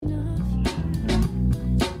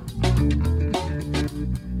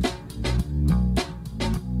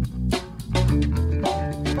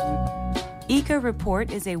Eco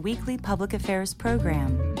Report is a weekly public affairs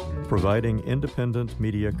program providing independent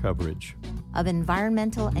media coverage of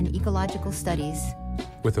environmental and ecological studies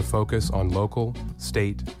with a focus on local,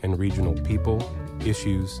 state, and regional people,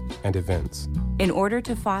 issues, and events in order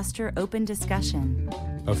to foster open discussion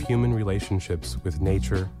of human relationships with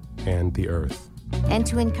nature and the earth, and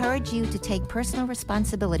to encourage you to take personal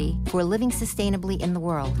responsibility for living sustainably in the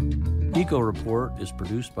world. Eco Report is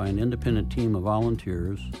produced by an independent team of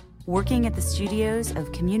volunteers working at the studios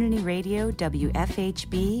of Community Radio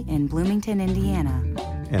WFHB in Bloomington, Indiana,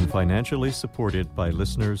 and financially supported by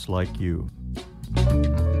listeners like you.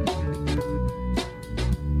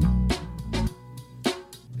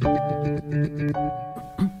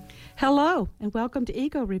 Hello, and welcome to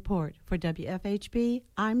Eco Report. For WFHB,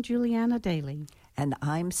 I'm Juliana Daly. And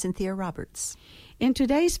I'm Cynthia Roberts. In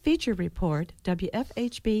today's feature report,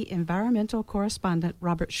 WFHB environmental correspondent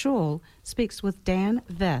Robert Schull speaks with Dan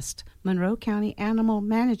Vest, Monroe County Animal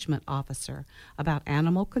Management Officer, about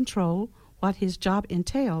animal control, what his job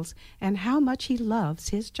entails, and how much he loves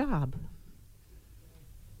his job.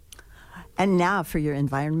 And now for your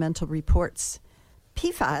environmental reports.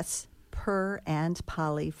 PFAS, per- and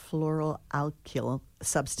polyfluoroalkyl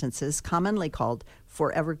substances, commonly called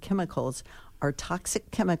forever chemicals, are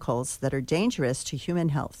toxic chemicals that are dangerous to human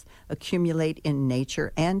health, accumulate in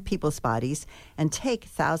nature and people's bodies, and take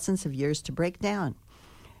thousands of years to break down.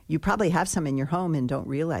 You probably have some in your home and don't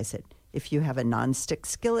realize it. If you have a nonstick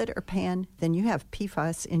skillet or pan, then you have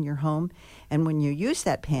PFAS in your home, and when you use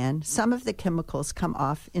that pan, some of the chemicals come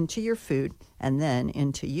off into your food and then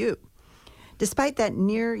into you. Despite that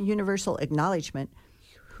near universal acknowledgement,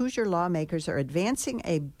 Hoosier lawmakers are advancing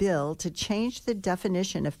a bill to change the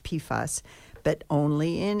definition of PFAS, but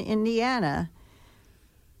only in Indiana.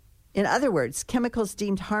 In other words, chemicals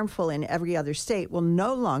deemed harmful in every other state will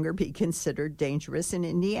no longer be considered dangerous in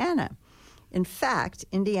Indiana. In fact,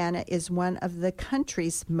 Indiana is one of the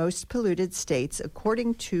country's most polluted states,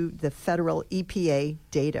 according to the federal EPA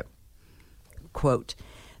data. Quote,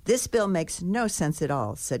 "This bill makes no sense at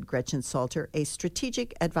all," said Gretchen Salter, a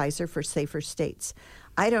strategic advisor for Safer States.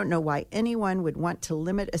 "I don't know why anyone would want to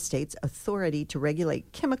limit a state's authority to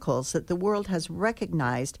regulate chemicals that the world has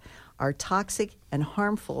recognized are toxic and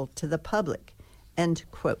harmful to the public." End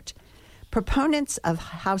quote. Proponents of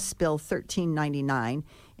House Bill 1399,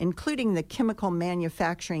 including the chemical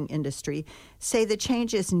manufacturing industry, say the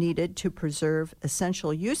change is needed to preserve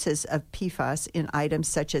essential uses of PFAS in items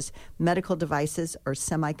such as medical devices or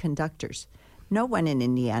semiconductors. No one in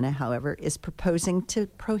Indiana, however, is proposing to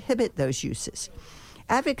prohibit those uses.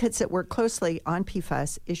 Advocates that work closely on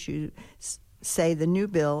PFAS issues say the new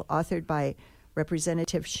bill, authored by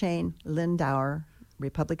Representative Shane Lindauer,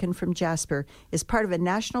 Republican from Jasper, is part of a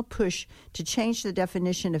national push to change the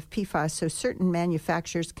definition of PFAS so certain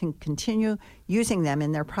manufacturers can continue using them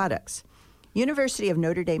in their products. University of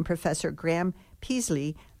Notre Dame professor Graham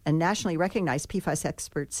Peasley, a nationally recognized PFAS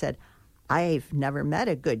expert, said, "I've never met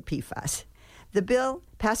a good PFAS." The bill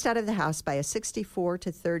passed out of the House by a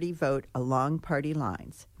 64-30 vote along party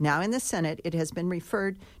lines. Now in the Senate, it has been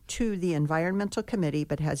referred to the Environmental Committee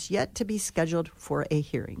but has yet to be scheduled for a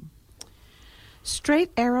hearing.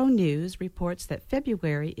 Straight Arrow News reports that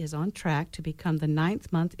February is on track to become the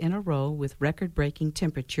 9th month in a row with record-breaking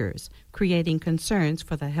temperatures, creating concerns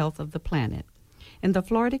for the health of the planet. In the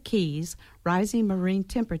Florida Keys, rising marine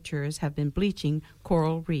temperatures have been bleaching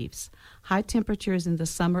coral reefs. High temperatures in the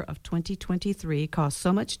summer of 2023 caused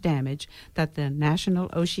so much damage that the National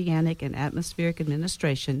Oceanic and Atmospheric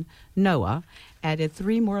Administration, NOAA, added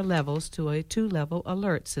 3 more levels to a 2-level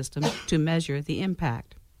alert system to measure the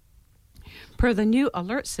impact. Per the new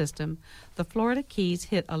alert system, the Florida Keys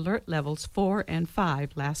hit alert levels 4 and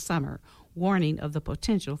 5 last summer, warning of the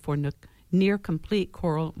potential for near-complete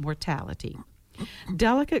coral mortality.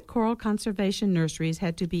 Delicate coral conservation nurseries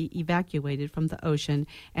had to be evacuated from the ocean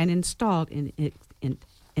and installed in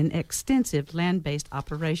extensive land-based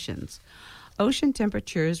operations. Ocean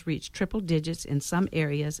temperatures reached triple digits in some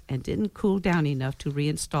areas and didn't cool down enough to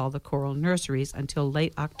reinstall the coral nurseries until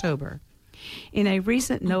late October. In a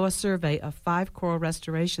recent NOAA survey of 5 coral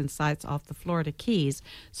restoration sites off the Florida Keys,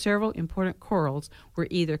 several important corals were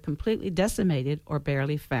either completely decimated or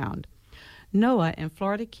barely found. NOAA and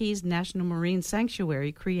Florida Keys National Marine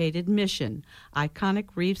Sanctuary created Mission, Iconic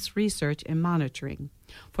Reefs Research and Monitoring.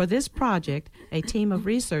 For this project, a team of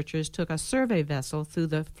researchers took a survey vessel through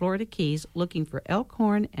the Florida Keys looking for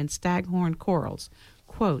elkhorn and staghorn corals.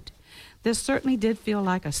 Quote, "This certainly did feel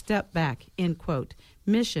like a step back," end quote.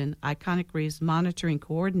 Mission Iconic Reefs Monitoring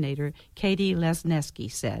Coordinator Katie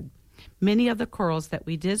Lesneski said. Many of the corals that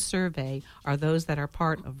we did survey are those that are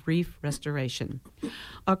part of reef restoration.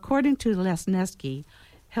 According to Lesneski,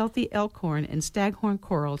 healthy elkhorn and staghorn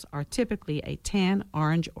corals are typically a tan,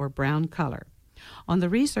 orange, or brown color. On the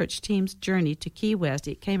research team's journey to Key West,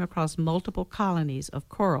 it came across multiple colonies of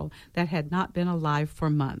coral that had not been alive for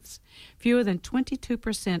months. Fewer than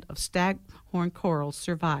 22% of staghorn corals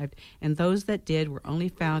survived, and those that did were only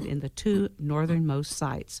found in the two northernmost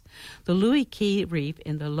sites. The Louis Key Reef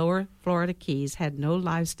in the lower Florida Keys had no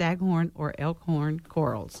live staghorn or elkhorn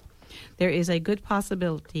corals. There is a good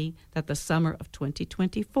possibility that the summer of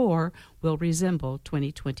 2024 will resemble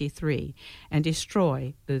 2023 and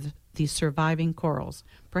destroy the surviving corals.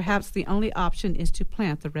 Perhaps the only option is to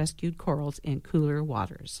plant the rescued corals in cooler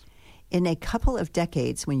waters. In a couple of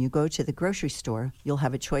decades, when you go to the grocery store, you'll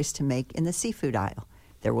have a choice to make in the seafood aisle.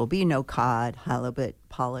 There will be no cod, halibut,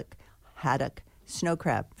 pollock, haddock, snow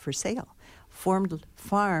crab for sale.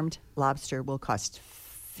 Farmed lobster will cost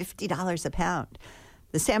 $50 a pound.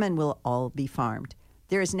 The salmon will all be farmed.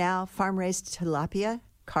 There is now farm-raised tilapia,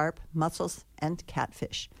 carp, mussels, and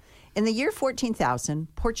catfish. In the year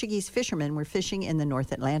 14,000, Portuguese fishermen were fishing in the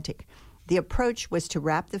North Atlantic. The approach was to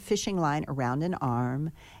wrap the fishing line around an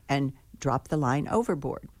arm and drop the line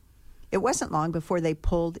overboard. It wasn't long before they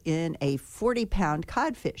pulled in a 40-pound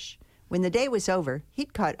codfish. When the day was over,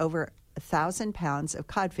 he'd caught over 1,000 pounds of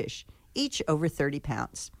codfish, each over 30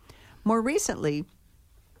 pounds. More recently,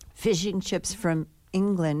 fishing ships from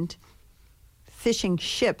England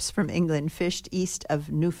fished east of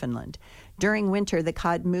Newfoundland. During winter, the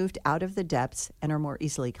cod moved out of the depths and are more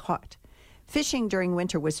easily caught. Fishing during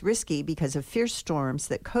winter was risky because of fierce storms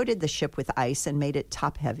that coated the ship with ice and made it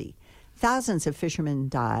top-heavy. Thousands of fishermen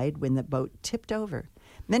died when the boat tipped over.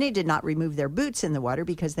 Many did not remove their boots in the water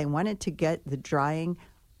because they wanted to get the dying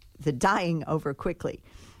over quickly.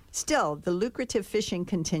 Still, the lucrative fishing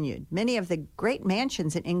continued. Many of the great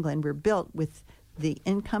mansions in England were built with the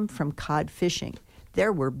income from cod fishing.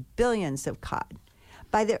 There were billions of cod.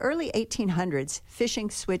 By the early 1800s, fishing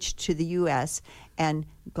switched to the U.S. and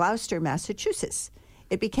Gloucester, Massachusetts.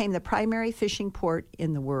 It became the primary fishing port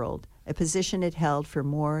in the world, a position it held for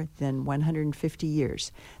more than 150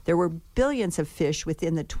 years. There were billions of fish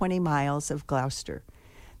within the 20 miles of Gloucester.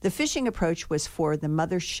 The fishing approach was for the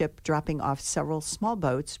mother ship dropping off several small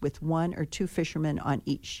boats with one or two fishermen on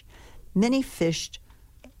each. Many fished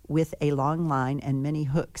with a long line and many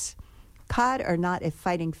hooks. Cod are not a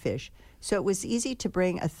fighting fish, so it was easy to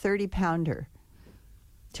bring in a 30-pounder.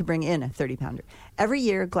 Every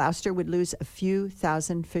year, Gloucester would lose a few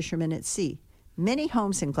thousand fishermen at sea. Many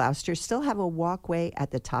homes in Gloucester still have a walkway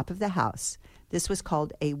at the top of the house. This was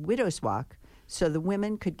called a widow's walk, so the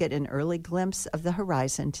women could get an early glimpse of the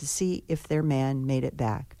horizon to see if their man made it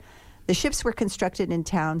back. The ships were constructed in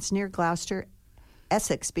towns near Gloucester,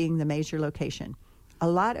 Essex being the major location. A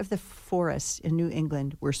lot of the forests in New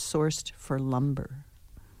England were sourced for lumber.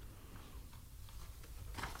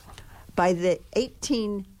 By the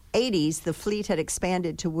 1880s, the fleet had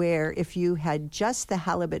expanded to where, if you had just the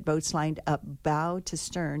halibut boats lined up bow to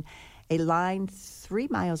stern, a line 3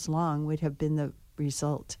 miles long would have been the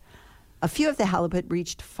result. A few of the halibut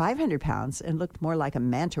reached 500 pounds and looked more like a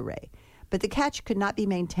manta ray, but the catch could not be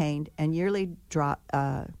maintained, and yearly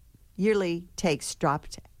takes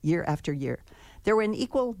dropped year after year. There were an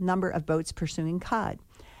equal number of boats pursuing cod.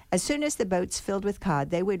 As soon as the boats filled with cod,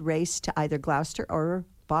 they would race to either Gloucester or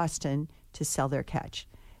Boston to sell their catch.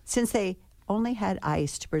 Since they only had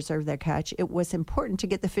ice to preserve their catch, it was important to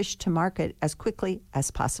get the fish to market as quickly as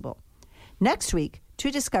possible. Next week, 2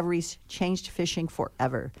 discoveries changed fishing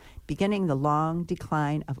forever, beginning the long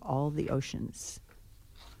decline of all the oceans.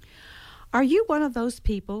 Are you one of those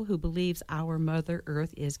people who believes our Mother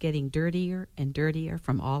Earth is getting dirtier and dirtier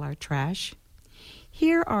from all our trash?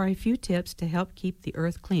 Here are a few tips to help keep the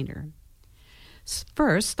earth cleaner.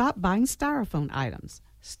 First, stop buying styrofoam items.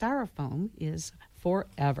 Styrofoam is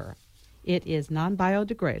forever. It is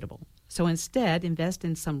non-biodegradable, so instead invest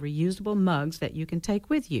in some reusable mugs that you can take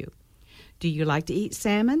with you. Do you like to eat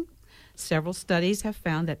salmon? Several studies have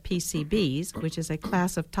found that PCBs, which is a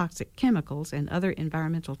class of toxic chemicals and other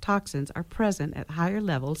environmental toxins, are present at higher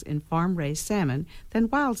levels in farm-raised salmon than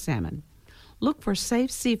wild salmon. Look for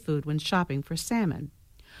safe seafood when shopping for salmon.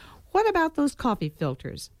 What about those coffee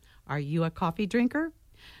filters? Are you a coffee drinker?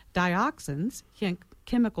 Dioxins,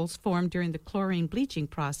 chemicals formed during the chlorine bleaching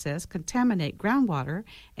process, contaminate groundwater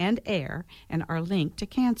and air and are linked to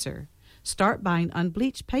cancer. Start buying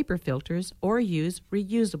unbleached paper filters or use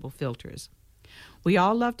reusable filters. We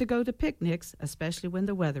all love to go to picnics, especially when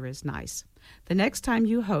the weather is nice. The next time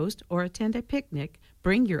you host or attend a picnic,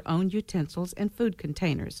 Bring your own utensils and food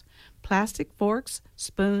containers. Plastic forks,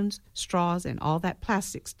 spoons, straws, and all that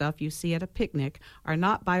plastic stuff you see at a picnic are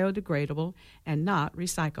not biodegradable and not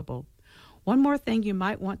recyclable. One more thing you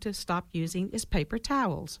might want to stop using is paper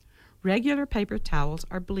towels. Regular paper towels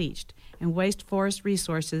are bleached and waste forest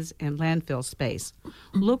resources and landfill space.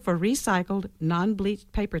 Look for recycled,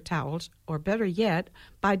 non-bleached paper towels, or better yet,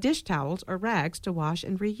 buy dish towels or rags to wash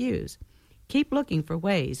and reuse. Keep looking for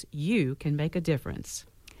ways you can make a difference.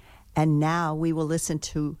 And now we will listen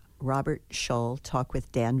to Robert Shull talk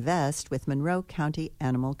with Dan Vest with Monroe County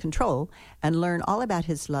Animal Control and learn all about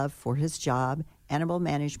his love for his job, animal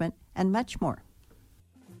management, and much more.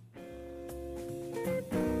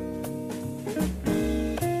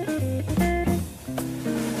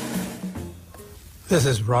 This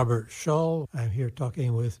is Robert Shull. I'm here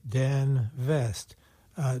talking with Dan Vest.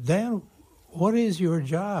 Dan, what is your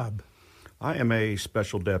job? I am a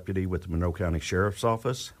special deputy with the Monroe County Sheriff's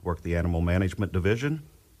Office, work the Animal Management Division.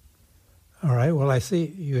 All right. Well, I see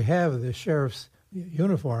you have the sheriff's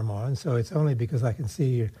uniform on, so it's only because I can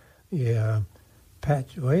see your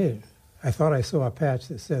patch. Wait, I thought I saw a patch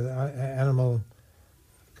that said Animal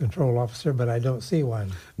Control Officer, but I don't see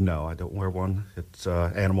one. No, I don't wear one. It's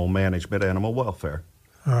animal management, animal welfare.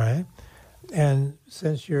 All right. And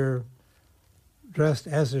since you're dressed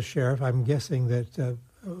as a sheriff, I'm guessing that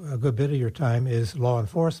a good bit of your time is law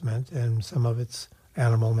enforcement and some of it's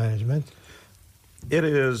animal management. It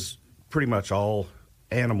is pretty much all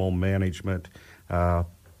animal management, but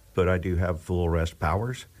I do have full arrest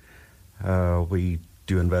powers. We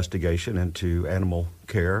do investigation into animal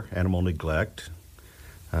care, animal neglect.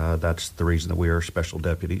 That's the reason that we are special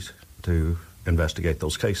deputies, to investigate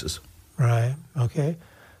those cases. Right. Okay.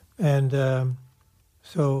 And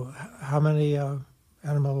so how many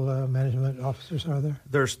animal management officers are there?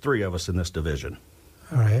 There's 3 of us in this division.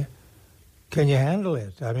 All right. Can you handle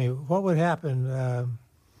it? I mean, what would happen?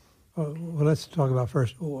 Well, let's talk about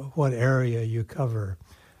first what area you cover.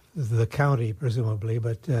 The county, presumably,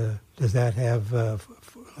 but does that have a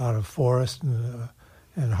lot of forest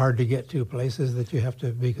and hard-to-get-to places that you have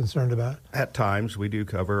to be concerned about? At times, we do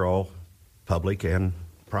cover all public and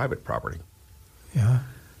private property. Yeah.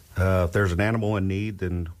 If there's an animal in need,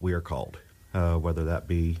 then we are called, whether that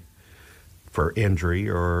be for injury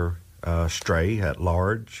or stray at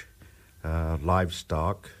large,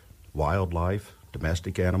 livestock, wildlife,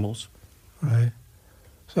 domestic animals. Right.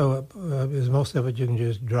 So is most of it you can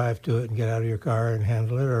just drive to it and get out of your car and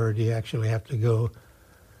handle it, or do you actually have to go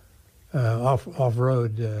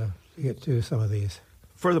off-road to get to some of these?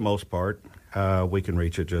 For the most part, we can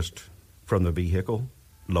reach it just from the vehicle,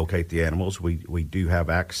 locate the animals. We do have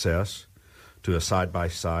access to a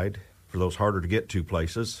side-by-side for those harder-to-get-to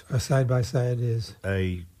places. A side-by-side is?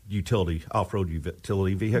 A utility, off-road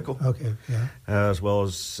utility vehicle. Okay, yeah. As well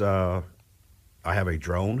as I have a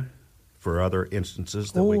drone for other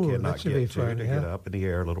instances that we cannot get to get up in the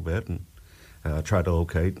air a little bit and try to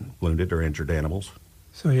locate wounded or injured animals.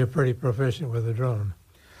 So you're pretty proficient with a drone?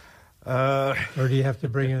 Or do you have to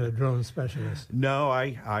bring in a drone specialist? No,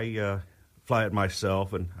 I fly it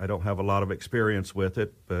myself, and I don't have a lot of experience with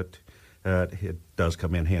it, but it does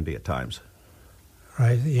come in handy at times.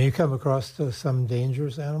 Right. You come across some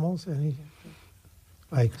dangerous animals,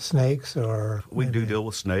 like snakes or... We do deal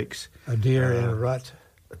with snakes. A deer in a rut.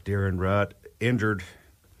 A deer in rut. Injured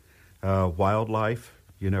wildlife.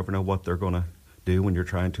 You never know what they're going to do when you're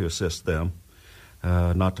trying to assist them.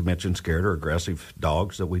 Not to mention scared or aggressive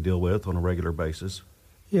dogs that we deal with on a regular basis.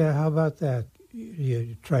 Yeah, how about that?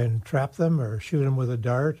 You try and trap them or shoot them with a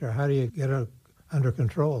dart, or how do you get it under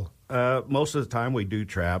control? Most of the time we do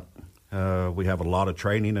trap. We have a lot of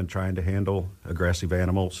training in trying to handle aggressive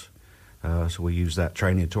animals. So we use that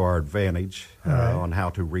training to our advantage on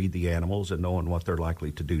how to read the animals and knowing what they're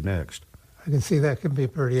likely to do next. I can see that can be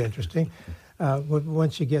pretty interesting.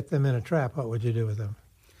 Once you get them in a trap, what would you do with them?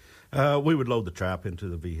 We would load the trap into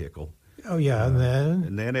the vehicle. Oh, yeah, and then?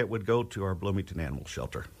 And then it would go to our Bloomington Animal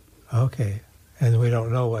Shelter. Okay. And we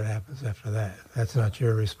don't know what happens after that. That's not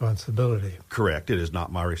your responsibility. Correct. It is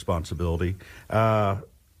not my responsibility. But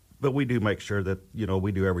we do make sure that,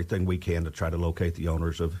 we do everything we can to try to locate the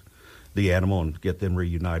owners of the animal and get them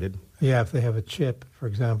reunited. Yeah, if they have a chip, for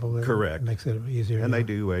example. Correct. It makes it easier. And they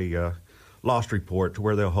do a lost report to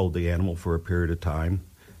where they'll hold the animal for a period of time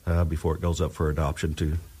before it goes up for adoption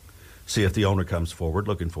to see if the owner comes forward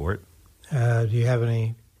looking for it. Do you have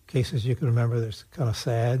any cases you can remember that's kind of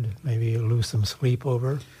sad, maybe you lose some sleep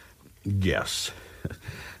over? Yes.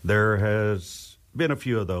 There has been a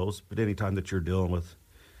few of those, but anytime that you're dealing with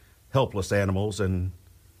helpless animals and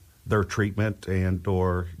their treatment and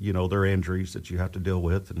or, their injuries that you have to deal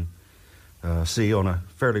with, and see on a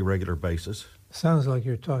fairly regular basis. Sounds like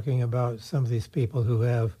you're talking about some of these people who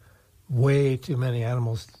have way too many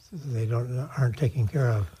animals they aren't taking care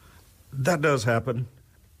of. That does happen.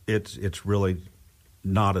 It's really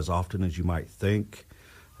not as often as you might think.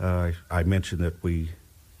 I mentioned that we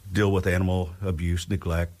deal with animal abuse,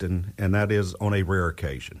 neglect, and that is on a rare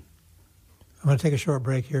occasion. I'm going to take a short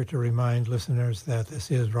break here to remind listeners that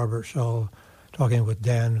this is Robert Shull talking with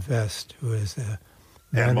Dan Vest, who is the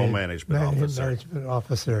Animal Management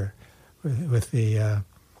Officer with the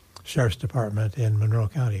Sheriff's Department in Monroe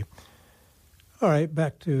County. All right,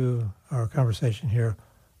 back to our conversation here.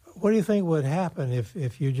 What do you think would happen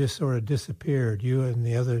if you just sort of disappeared, you and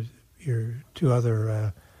your two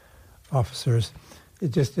other officers?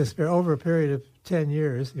 It just disappeared over a period of 10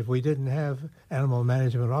 years. If we didn't have animal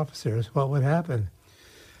management officers, what would happen?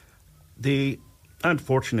 The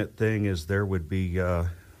unfortunate thing is there would be a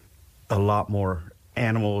lot more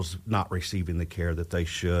animals not receiving the care that they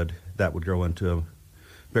should. That would grow into a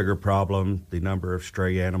bigger problem. The number of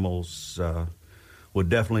stray animals would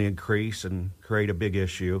definitely increase and create a big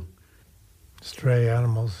issue. Stray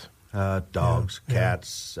animals? Dogs,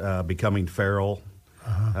 cats, becoming feral.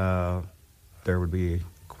 There would be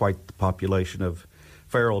quite the population of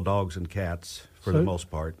feral dogs and cats for the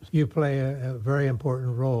most part. You play a very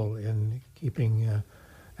important role in keeping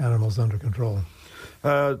animals under control.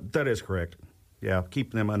 That is correct. Yeah,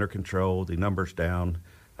 keeping them under control, the numbers down,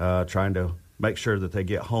 trying to make sure that they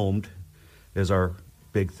get homed is our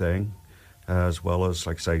big thing, as well as,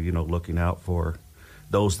 like I say, looking out for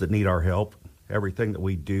those that need our help. Everything that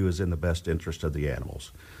we do is in the best interest of the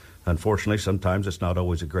animals. Unfortunately, sometimes it's not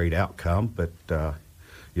always a great outcome, but,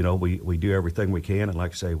 we do everything we can, and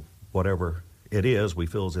like I say, whatever it is, we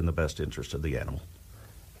feel is in the best interest of the animal.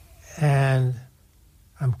 And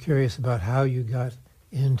I'm curious about how you got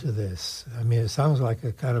into this. I mean, it sounds like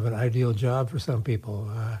a kind of an ideal job for some people.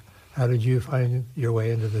 How did you find your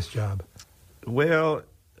way into this job? Well,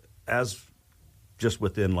 as just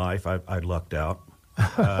within life, I lucked out.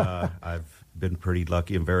 I've been pretty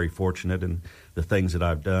lucky and very fortunate in the things that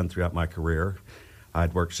I've done throughout my career.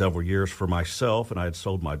 I'd worked several years for myself, and I had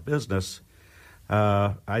sold my business.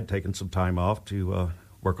 I'd taken some time off to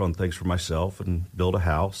work on things for myself and build a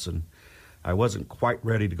house, and I wasn't quite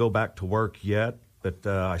ready to go back to work yet, but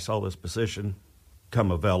I saw this position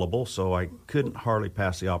come available, so I couldn't hardly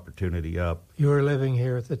pass the opportunity up. You were living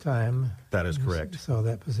here at the time. That is correct. You saw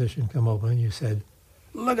that position come open, you said,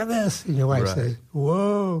 "Look at this," and your wife said,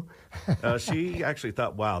 "Whoa." She actually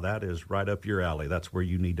thought, wow, that is right up your alley. That's where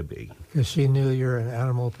you need to be. Because she knew you're an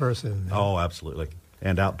animal person. Oh, absolutely.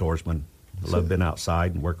 And outdoorsman. Love being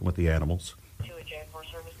outside and working with the animals.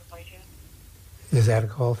 Is that a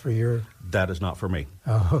call for your... That is not for me.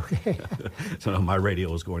 Oh, okay. So my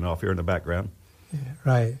radio is going off here in the background. Yeah,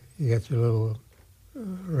 right. You got your little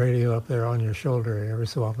radio up there on your shoulder, and every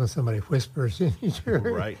so often somebody whispers in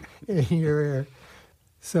your ear.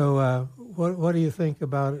 So what do you think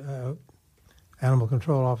about animal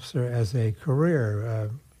control officer as a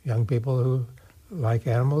career? Young people who like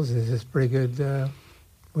animals, is this a pretty good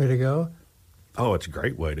way to go? Oh, it's a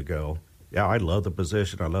great way to go. Yeah, I love the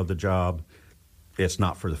position. I love the job. It's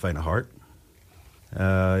not for the faint of heart.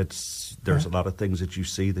 There's a lot of things that you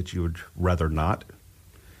see that you would rather not.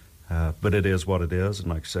 But it is what it is. And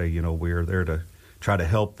like I say, we're there to try to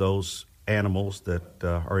help those animals that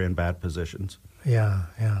are in bad positions. Yeah.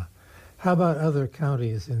 How about other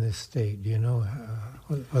counties in this state? Do you know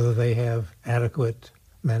whether they have adequate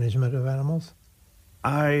management of animals?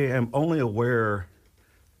 I am only aware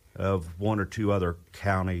of one or two other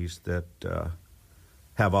counties that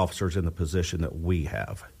have officers in the position that we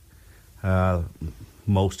have.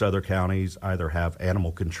 Most other counties either have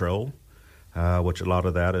animal control, which a lot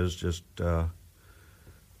of that is just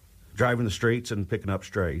driving the streets and picking up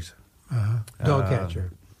strays. Dog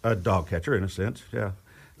catcher. A dog catcher, in a sense, yeah.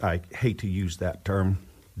 I hate to use that term,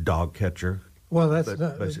 dog catcher. Well,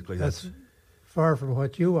 that's far from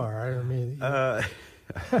what you are. I mean,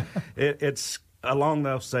 it's along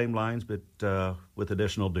those same lines, but with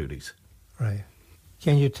additional duties. Right.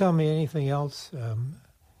 Can you tell me anything else?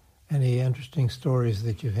 Any interesting stories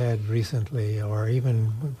that you've had recently, or even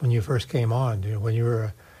when you first came on? When you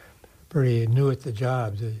were pretty new at the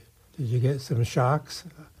job, did you get some shocks?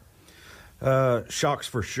 Shocks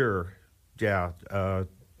for sure, yeah.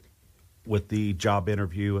 With the job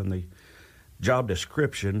interview and the job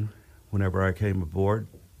description, whenever I came aboard,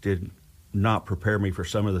 did not prepare me for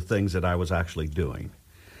some of the things that I was actually doing.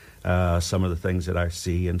 Some of the things that I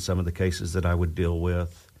see and some of the cases that I would deal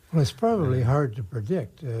with. Well, it's probably hard to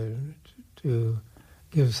predict, to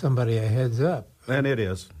give somebody a heads up. And it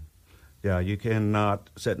is. Yeah, you cannot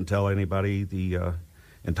sit and tell anybody the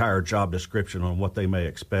entire job description on what they may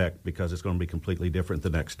expect because it's going to be completely different the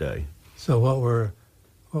next day. So what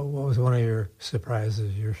was one of your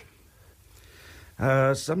surprises?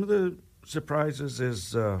 Some of the surprises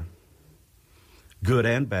is good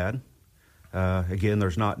and bad. Again,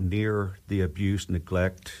 there's not near the abuse,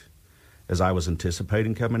 neglect as I was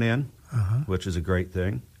anticipating coming in, which is a great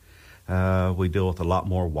thing. We deal with a lot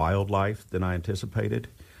more wildlife than I anticipated,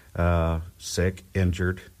 sick,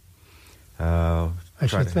 injured. I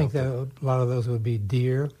should think that a lot of those would be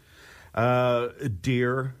deer.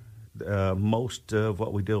 Deer. Most of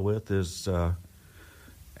what we deal with is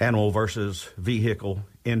animal versus vehicle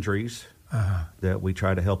injuries that we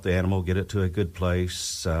try to help the animal get it to a good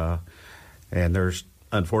place. And there's,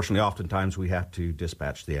 unfortunately, oftentimes we have to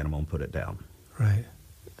dispatch the animal and put it down. Right.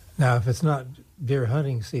 Now, if it's not deer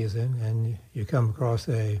hunting season and you come across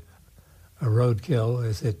a roadkill,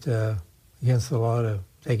 is it against the law to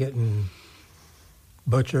take it and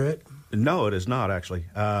butcher it? No, it is not, actually.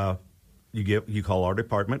 You call our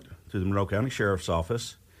department to the Monroe County Sheriff's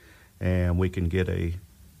Office, and we can get a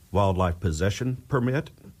wildlife possession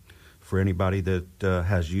permit for anybody that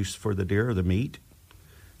has use for the deer or the meat.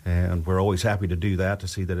 And we're always happy to do that to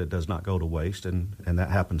see that it does not go to waste, and that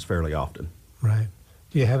happens fairly often. Right.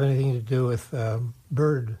 Do you have anything to do with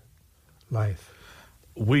bird life?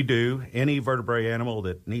 We do. Any vertebrate animal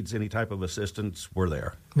that needs any type of assistance, we're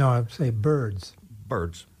there. No, I'd say birds.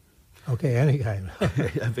 Birds. Okay, any kind.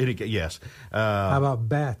 Yes. How about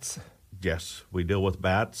bats? Yes, we deal with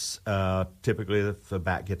bats. Typically, if the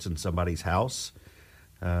bat gets in somebody's house,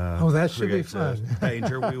 that should be fun.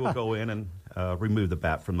 Danger, we will go in and remove the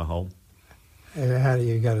bat from the home. And how do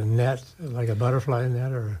you got a net, like a butterfly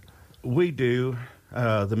net, or? We do.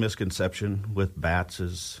 The misconception with bats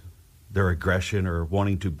is their aggression or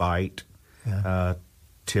wanting to bite. Yeah.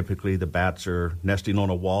 Typically, the bats are nesting on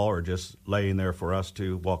a wall or just laying there for us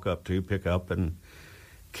to walk up to, pick up, and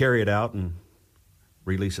carry it out and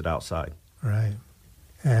release it outside. Right.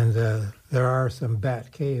 And there are some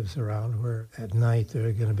bat caves around where at night there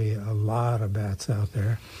are going to be a lot of bats out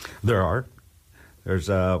there. There are. There's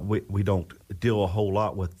we don't deal a whole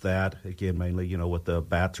lot with that. Again, mainly, with the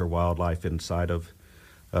bats or wildlife inside of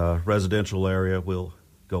residential area, we'll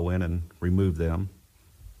go in and remove them.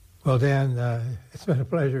 Well, Dan, it's been a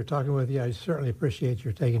pleasure talking with you. I certainly appreciate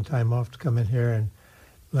your taking time off to come in here and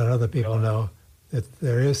let other people know that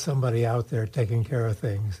there is somebody out there taking care of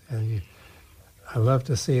things. And I love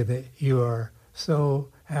to see that you are so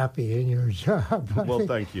happy in your job. Well,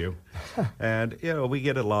 thank you. And, we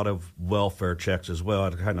get a lot of welfare checks as well.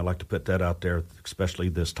 I'd kind of like to put that out there, especially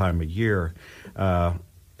this time of year.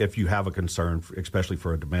 If you have a concern, especially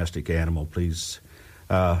for a domestic animal, please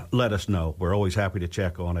let us know. We're always happy to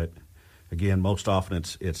check on it. Again, most often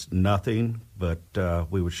it's nothing, but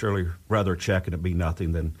we would surely rather check and it be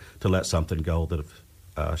nothing than to let something go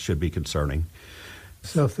that should be concerning.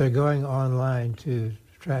 So if they're going online to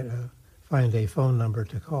try to find a phone number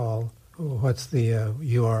to call, what's the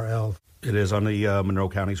URL? It is on the Monroe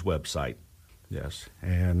County's website, yes.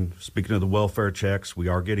 And speaking of the welfare checks, we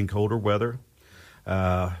are getting colder weather.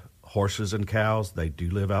 Horses and cows, they do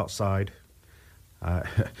live outside.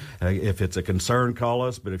 If it's a concern, call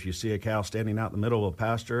us. But if you see a cow standing out in the middle of a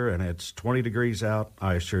pasture and it's 20 degrees out,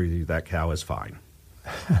 I assure you that cow is fine.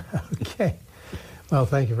 Okay. Well,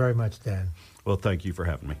 thank you very much, Dan. Well, thank you for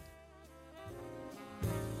having me.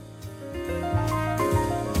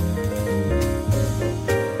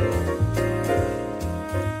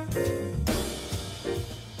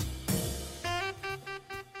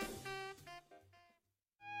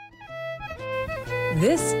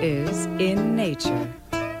 This is In Nature.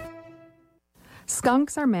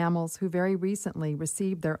 Skunks are mammals who very recently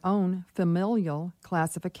received their own familial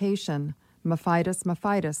classification, Mephitis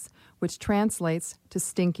mephitis, which translates to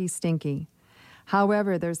stinky stinky.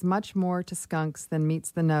 However, there's much more to skunks than meets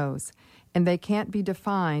the nose, and they can't be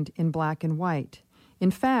defined in black and white. In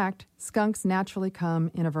fact, skunks naturally come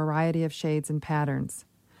in a variety of shades and patterns.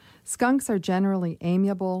 Skunks are generally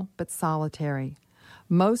amiable but solitary.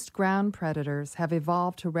 Most ground predators have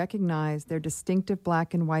evolved to recognize their distinctive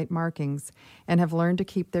black and white markings and have learned to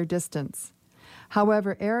keep their distance.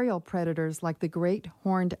 However, aerial predators like the great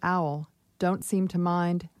horned owl don't seem to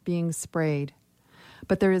mind being sprayed.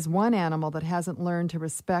 But there is one animal that hasn't learned to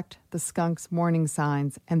respect the skunk's warning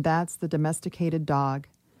signs, and that's the domesticated dog.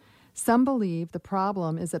 Some believe the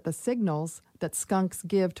problem is that the signals that skunks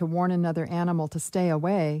give to warn another animal to stay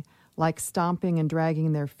away, like stomping and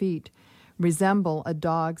dragging their feet, resemble a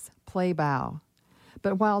dog's play bow.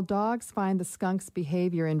 But while dogs find the skunk's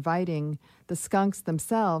behavior inviting, the skunks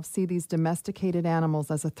themselves see these domesticated animals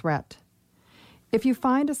as a threat. If you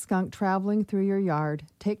find a skunk traveling through your yard,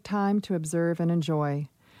 take time to observe and enjoy.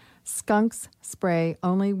 Skunks spray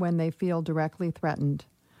only when they feel directly threatened.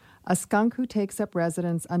 A skunk who takes up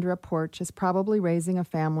residence under a porch is probably raising a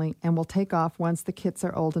family and will take off once the kits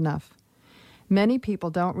are old enough. Many people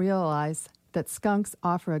don't realize that skunks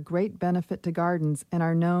offer a great benefit to gardens and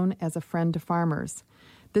are known as a friend to farmers.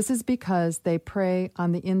 This is because they prey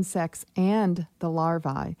on the insects and the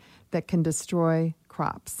larvae that can destroy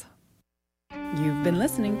crops. You've been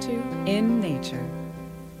listening to In Nature.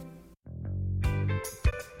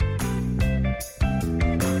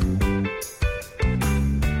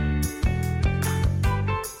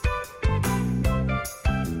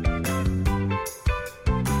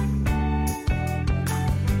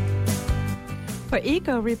 For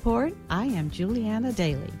Eco Report, I am Juliana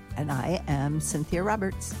Daly. And I am Cynthia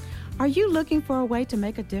Roberts. Are you looking for a way to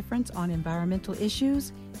make a difference on environmental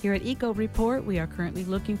issues? Here at Eco Report, we are currently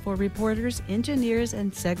looking for reporters, engineers,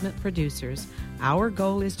 and segment producers. Our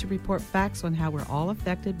goal is to report facts on how we're all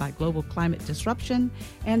affected by global climate disruption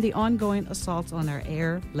and the ongoing assaults on our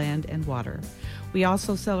air, land, and water. We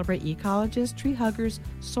also celebrate ecologists, tree huggers,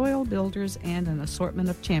 soil builders, and an assortment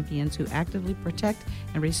of champions who actively protect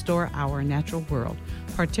and restore our natural world,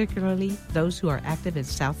 particularly those who are active in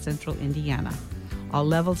South Central Indiana. All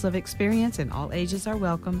levels of experience and all ages are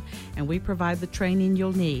welcome, and we provide the training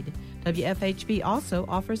you'll need. WFHB also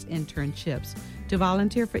offers internships. To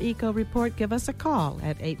volunteer for Eco Report, give us a call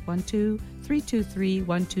at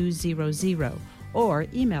 812-323-1200 or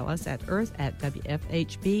email us at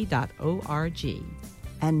earth@wfhb.org.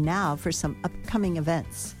 And now for some upcoming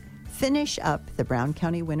events. Finish up the Brown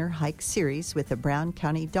County Winter Hike Series with the Brown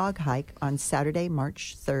County Dog Hike on Saturday,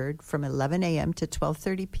 March 3rd from 11 a.m. to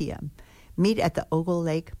 12:30 p.m. Meet at the Ogle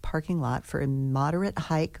Lake parking lot for a moderate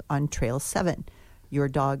hike on Trail 7. Your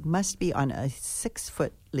dog must be on a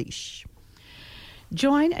 6-foot leash.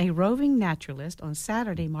 Join a roving naturalist on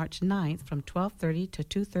Saturday, March 9th from 12:30 to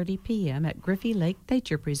 2:30 p.m. at Griffey Lake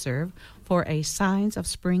Nature Preserve for a Signs of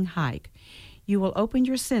Spring hike. You will open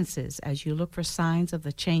your senses as you look for signs of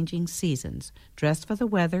the changing seasons. Dress for the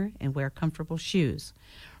weather and wear comfortable shoes.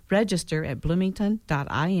 Register at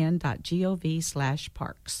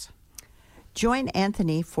bloomington.in.gov/parks. Join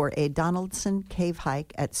Anthony for a Donaldson Cave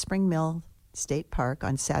hike at Spring Mill State Park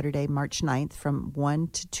on Saturday, March 9th from 1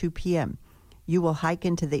 to 2 p.m. You will hike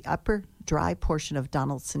into the upper dry portion of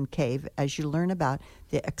Donaldson Cave as you learn about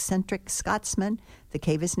the eccentric Scotsman the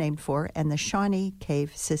cave is named for and the Shawnee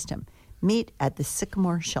Cave system. Meet at the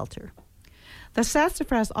Sycamore Shelter. The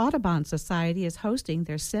Sassafras Audubon Society is hosting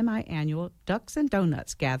their semi-annual Ducks and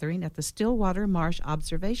Donuts gathering at the Stillwater Marsh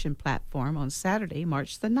Observation Platform on Saturday,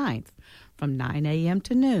 March the 9th, from 9 a.m.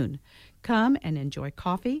 to noon. Come and enjoy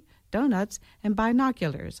coffee, donuts, and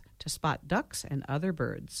binoculars to spot ducks and other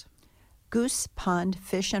birds. Goose Pond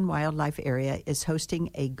Fish and Wildlife Area is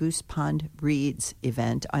hosting a Goose Pond Reads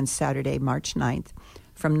event on Saturday, March 9th,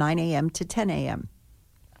 from 9 a.m. to 10 a.m.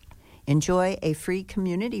 Enjoy a free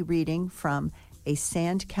community reading from A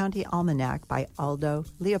Sand County Almanac by Aldo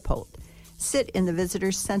Leopold. Sit in the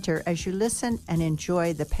Visitor Center as you listen and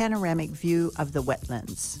enjoy the panoramic view of the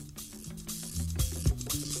wetlands.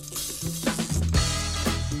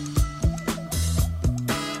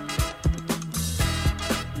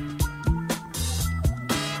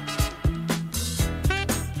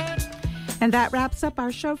 And that wraps up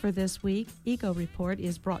our show for this week. Eco Report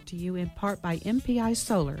is brought to you in part by MPI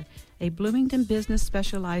Solar, a Bloomington business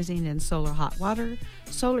specializing in solar hot water,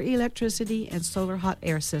 solar electricity, and solar hot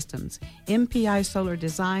air systems. MPI Solar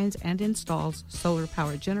designs and installs solar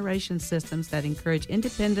power generation systems that encourage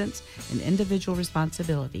independence and individual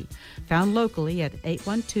responsibility. Found locally at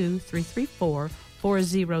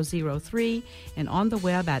 812-334-4003 and on the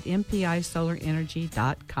web at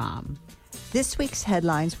mpisolarenergy.com. This week's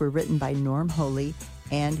headlines were written by Norm Holy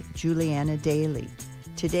and Juliana Daly.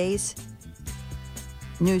 Today's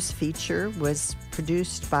news feature was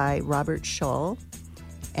produced by Robert Scholl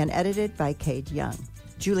and edited by Cade Young.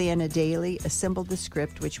 Juliana Daly assembled the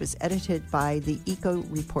script, which was edited by the Eco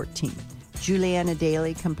Report team. Juliana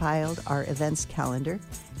Daly compiled our events calendar.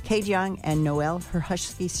 Cade Young and Noel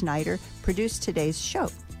Herhusky-Snyder produced today's show.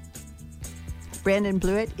 Brandon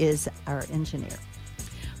Blewett is our engineer.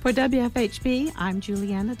 For WFHB, I'm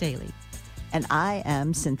Juliana Daly. And I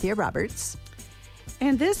am Cynthia Roberts.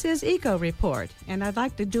 And this is Eco Report. And I'd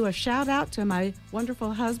like to do a shout out to my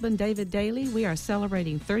wonderful husband, David Daly. We are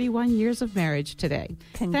celebrating 31 years of marriage today.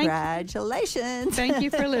 Congratulations. Thank you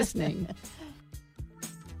for listening.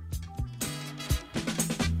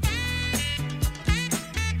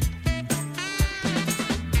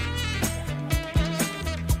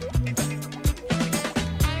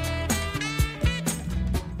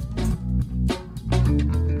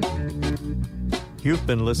 You've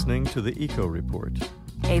been listening to the Eco Report,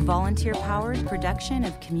 a volunteer-powered production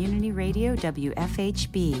of Community Radio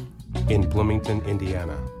WFHB in Bloomington,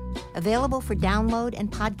 Indiana. Available for download and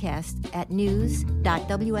podcast at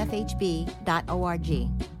news.wfhb.org.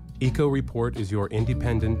 Eco Report is your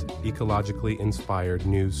independent, ecologically inspired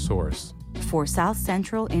news source for South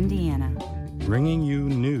Central Indiana, bringing you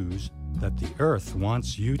news that the Earth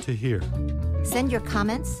wants you to hear. Send your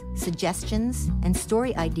comments, suggestions, and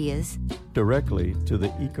story ideas directly to the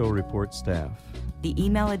Eco Report staff. The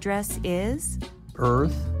email address is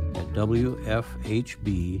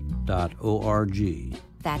earth@wfhb.org.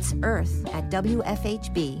 That's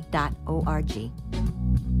earth@wfhb.org.